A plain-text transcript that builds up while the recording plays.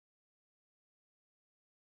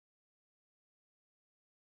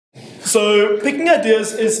So picking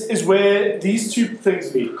ideas is where these two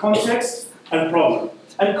things meet, context and problem.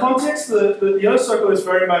 And context, the yellow circle is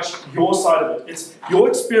very much your side of it. It's your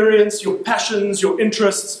experience, your passions, your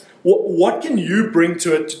interests. What can you bring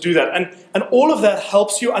to it to do that? And all of that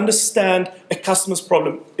helps you understand a customer's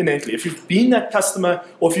problem innately. If you've been that customer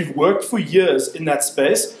or if you've worked for years in that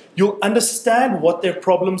space, you'll understand what their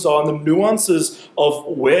problems are and the nuances of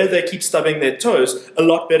where they keep stubbing their toes a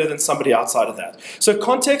lot better than somebody outside of that. So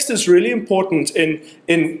context is really important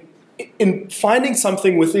in finding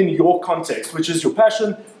something within your context, which is your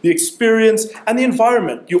passion, the experience, and the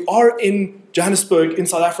environment. You are in Johannesburg, in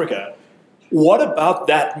South Africa. What about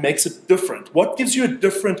that makes it different? What gives you a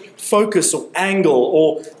different focus or angle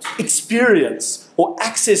or experience or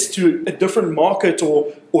access to a different market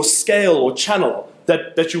or scale or channel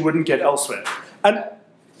that you wouldn't get elsewhere? And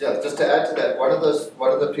yeah, just to add to that, one of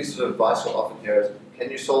the pieces of advice you'll often hear is, can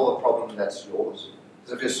you solve a problem that's yours?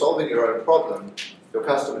 Because if you're solving your own problem, your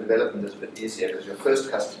customer development is a bit easier because your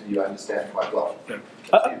first customer you understand quite well.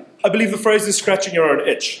 Yeah. I believe the phrase is scratching your own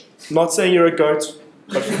itch. I'm not saying you're a goat,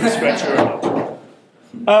 but scratch your own itch.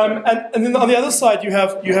 And then on the other side, you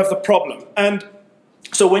have the problem. And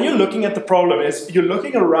so when you're looking at the problem, you're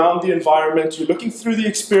looking around the environment, you're looking through the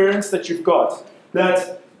experience that you've got,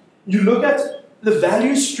 that you look at the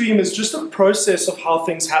value stream as just a process of how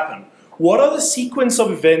things happen. What are the sequence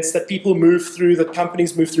of events that people move through, that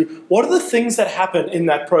companies move through? What are the things that happen in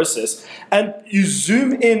that process? And you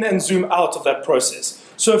zoom in and zoom out of that process.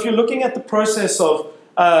 So if you're looking at the process of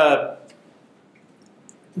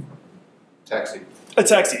taxi. A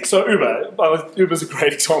taxi, so Uber. Well, Uber's a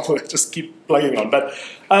great example, I just keep plugging on. But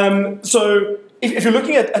so if you're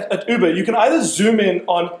looking at Uber, you can either zoom in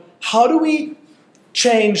on how do we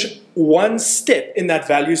change one step in that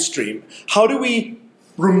value stream? How do we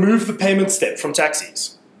remove the payment step from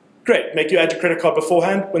taxis? Great, make you add your credit card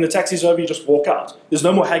beforehand. When the taxi's over, you just walk out. There's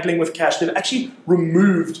no more haggling with cash. They've actually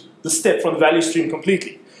removed the step from the value stream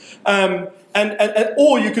completely.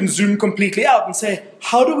 Or you can zoom completely out and say,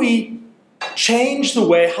 how do we change the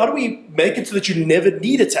way, how do we make it so that you never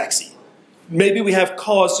need a taxi? Maybe we have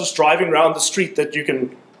cars just driving around the street that you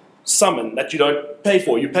can summon, that you don't pay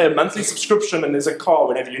for. You pay a monthly subscription and there's a car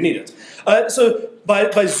whenever you need it. So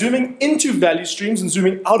by zooming into value streams and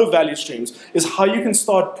zooming out of value streams is how you can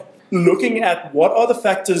start looking at what are the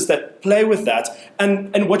factors that play with that,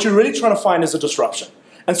 and what you're really trying to find is a disruption.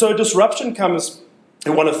 And so a disruption comes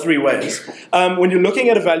in one of three ways. When you're looking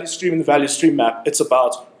at a value stream in the value stream map, it's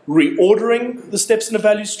about reordering the steps in a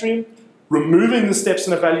value stream, removing the steps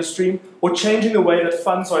in a value stream, or changing the way that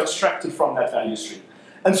funds are extracted from that value stream.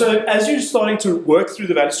 And so as you're starting to work through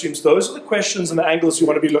the value streams, those are the questions and the angles you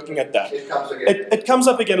want to be looking at that. It comes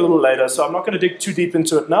up again a little later, so I'm not going to dig too deep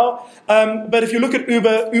into it now. But if you look at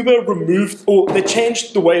Uber removed, or they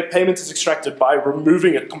changed the way payment is extracted by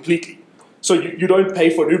removing it completely. So you don't pay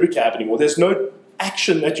for an Uber cab anymore. There's no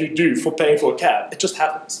action that you do for paying for a cab. It just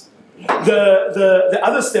happens. The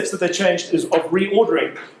other steps that they changed is of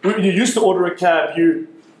reordering. When you used to order a cab, you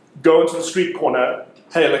go into the street corner,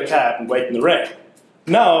 hail a cab, and wait in the rain.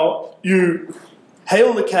 Now, you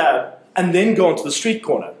hail the cab and then go onto the street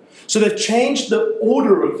corner. So they've changed the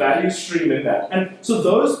order of value stream in that. And so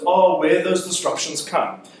those are where those disruptions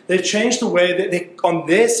come. They've changed the way that they, on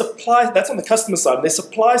their supply, that's on the customer side, on their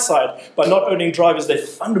supply side, by not owning drivers, they've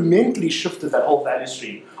fundamentally shifted that whole value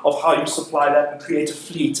stream of how you supply that and create a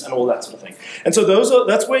fleet and all that sort of thing. And so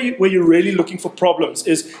that's where you're really looking for problems,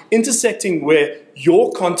 is intersecting where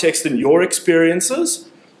your context and your experiences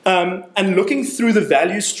and looking through the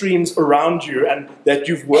value streams around you and that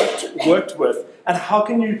you've worked with, and how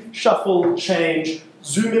can you shuffle, change,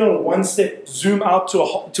 zoom in on one step, zoom out to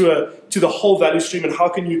the whole value stream, and how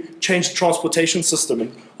can you change the transportation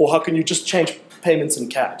system, or how can you just change payments and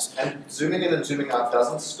cabs. And zooming in and zooming out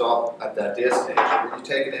doesn't stop at that idea stage. When you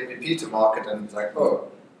take an MVP to market and it's like, oh,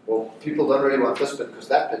 well, people don't really want this bit because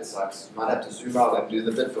that bit sucks, you might have to zoom out and do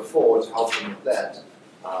the bit before to help them with that.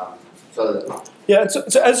 Yeah, and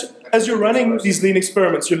so as you're running these lean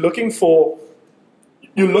experiments, you're looking for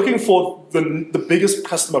the biggest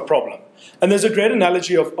customer problem. And there's a great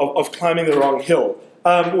analogy of climbing the wrong hill,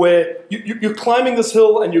 where you're climbing this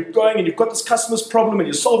hill and you're going and you've got this customer's problem and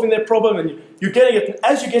you're solving their problem and you're getting it. And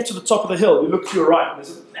as you get to the top of the hill, you look to your right and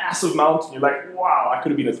there's a massive mountain. You're like, wow, I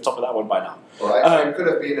could have been at the top of that one by now. Right. You could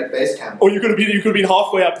have been at base camp. Or you could have been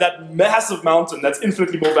halfway up that massive mountain that's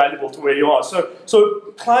infinitely more valuable to where you are. So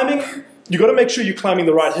climbing, you've got to make sure you're climbing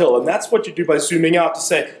the right hill. And that's what you do by zooming out to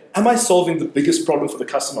say, am I solving the biggest problem for the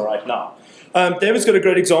customer right now? David's got a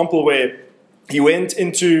great example where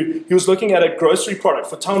He was looking at a grocery product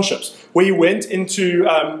for townships, where he went into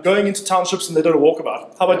going into townships and they did a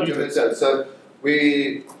walkabout. How about you? So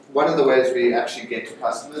one of the ways we actually get to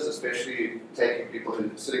customers, especially taking people who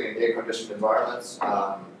are sitting in air-conditioned environments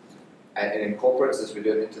and in corporates, is we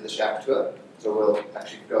do it into the shack tour. So we'll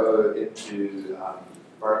actually go into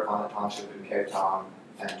Marikana Township in Cape Town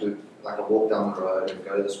and do like a walk down the road and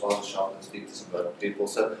go to the sponsor shop and speak to some local people.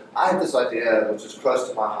 So I had this idea, which is close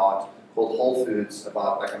to my heart, called Whole Foods,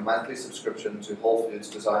 about like a monthly subscription to Whole Foods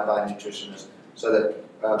designed by a nutritionist, so that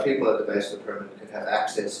people at the base of the pyramid could have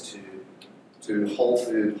access to whole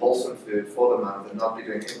food, wholesome food for the month and not be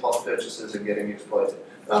doing impulse purchases and getting exploited.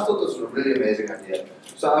 And I thought this was a really amazing idea.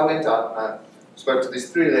 So I went out and I spoke to these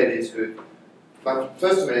 3 ladies who, my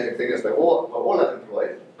first amazing thing is they're all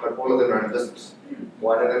unemployed, but all of them are in business.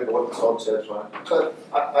 One of them bought this old church one. So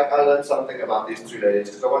I learned something about these 3 ladies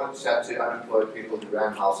because I wanted to chat to unemployed people who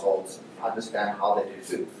ran households, understand how they do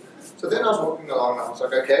food. So then I was walking along and I was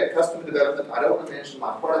like, okay, customer development, I don't want to mention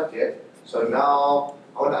my product yet, so now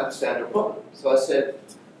I want to understand your problem. So I said,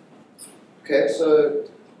 okay, so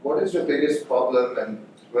what is your biggest problem? And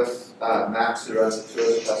with Max, who runs the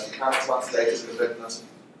tours plus, he kind of translated the business.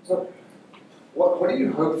 So what do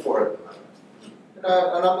you hope for at the moment?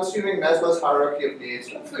 And I'm assuming Maslow's hierarchy of needs,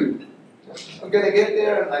 food. I'm going to get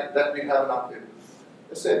there and like that we have enough food.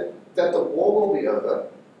 I said that the war will be over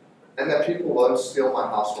and that people won't steal my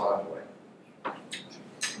house while I'm away.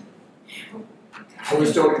 I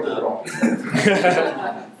was talking to the wrong people.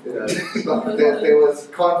 There was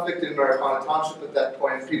conflict in Marikana Township at that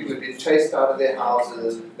point. People had been chased out of their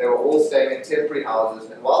houses. They were all staying in temporary houses.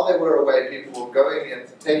 And while they were away, people were going in,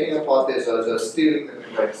 taking apart their Zozo, stealing them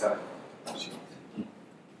and breaking selling.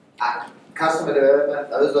 Customer development,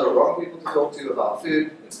 those are the wrong people to talk to about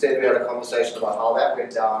food. Instead, we had a conversation about how that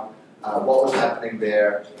went down, what was happening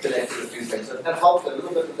there, connected a few things. And that helped a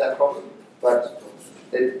little bit with that problem, but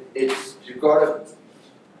you've got to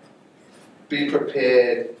be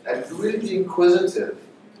prepared and really be inquisitive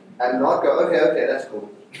and not go, okay, that's cool.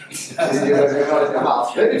 You're not in your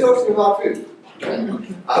house. Maybe talk to me about food.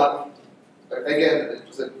 Again, it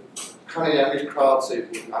was a kind of youngish crowd, so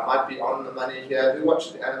I might be on the money here. Who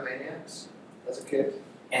watched the Animaniacs as a kid?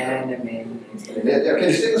 Animaniacs. Yeah, can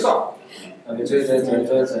you sing the song? One of the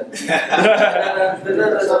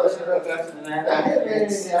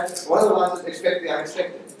ones that expect the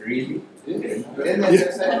unexpected. Really? And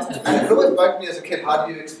it always bugged me as a kid, how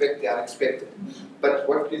do you expect the unexpected? But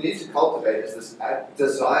what you need to cultivate is this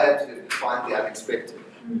desire to find the unexpected.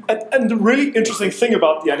 And the really interesting thing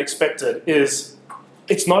about the unexpected is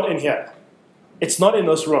it's not in here. It's not in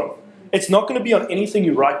this room. It's not going to be on anything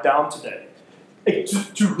you write down today.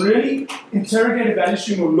 To really interrogate a value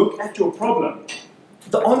stream or look at your problem,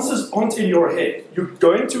 the answers aren't in your head. You're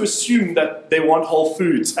going to assume that they want Whole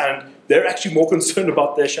Foods and they're actually more concerned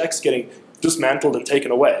about their shacks getting dismantled and taken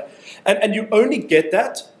away. And you only get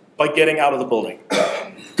that by getting out of the building.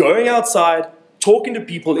 Going outside, talking to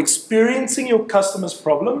people, experiencing your customer's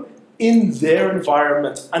problem in their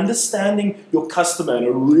environment, understanding your customer in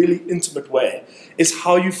a really intimate way is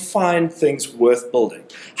how you find things worth building,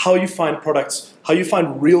 how you find products, how you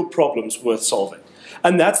find real problems worth solving.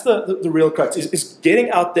 And that's the real crux, is getting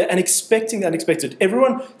out there and expecting the unexpected.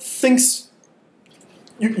 Everyone thinks,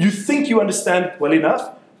 you think you understand well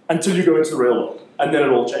enough until you go into the real world, and then it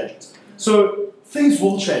all changes. So things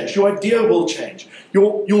will change, your idea will change.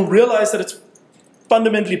 You'll realize that it's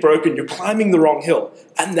fundamentally broken, you're climbing the wrong hill,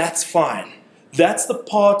 and that's fine. That's the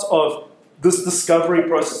part of this discovery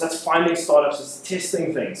process, that's finding startups, it's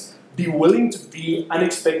testing things. Be willing to be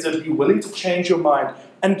unexpected, be willing to change your mind,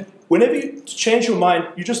 and whenever you change your mind,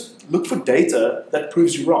 you just look for data that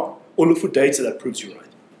proves you wrong, or look for data that proves you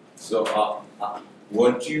right. So,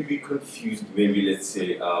 won't you be confused, maybe let's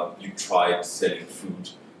say you tried selling food,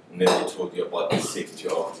 and then they told you about the safety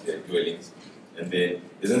of their dwellings, and then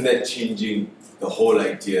isn't that changing the whole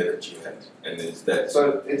idea that you had? And is that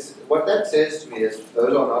so? It's what that says to me is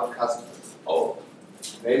those are not customers. oh,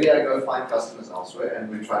 maybe I go find customers elsewhere and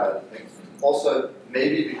we try other things. Also,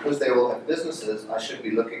 maybe because they all have businesses, I should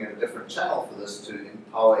be looking at a different channel for this to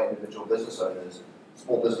empower individual business owners,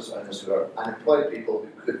 small business owners who are unemployed people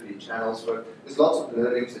who could be channels for. There's lots of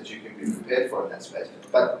learnings that you can be prepared for in that space,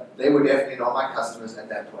 but they were definitely not my customers at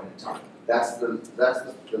that point in time. That's the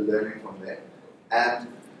learning from there. And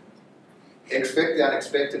expect the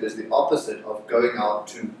unexpected is the opposite of going out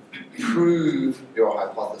to prove your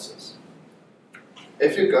hypothesis.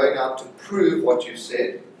 If you're going out to prove what you've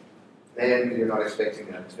said, then you're not expecting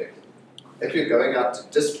the unexpected. If you're going out to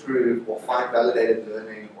disprove or find validated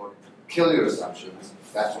learning or kill your assumptions,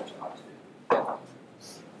 that's what you have to do.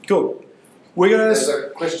 Cool. We're going There's to... a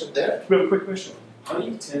question there. We have a quick question. How do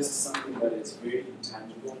you test something that is very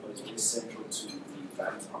intangible but is very central to the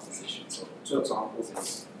value proposition? So, two examples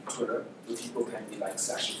is Twitter, where people can be like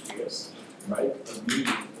slashy fierce, right? But Medium,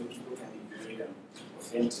 where people can be very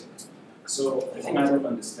authentic. So, the thing I don't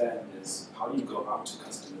understand is how do you go out to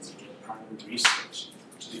customers and get primary research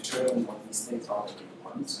to determine what these things are that they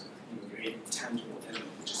want in a very tangible element,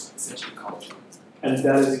 which is essentially culture. And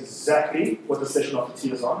that is exactly what the session of the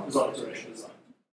T is on iteration design.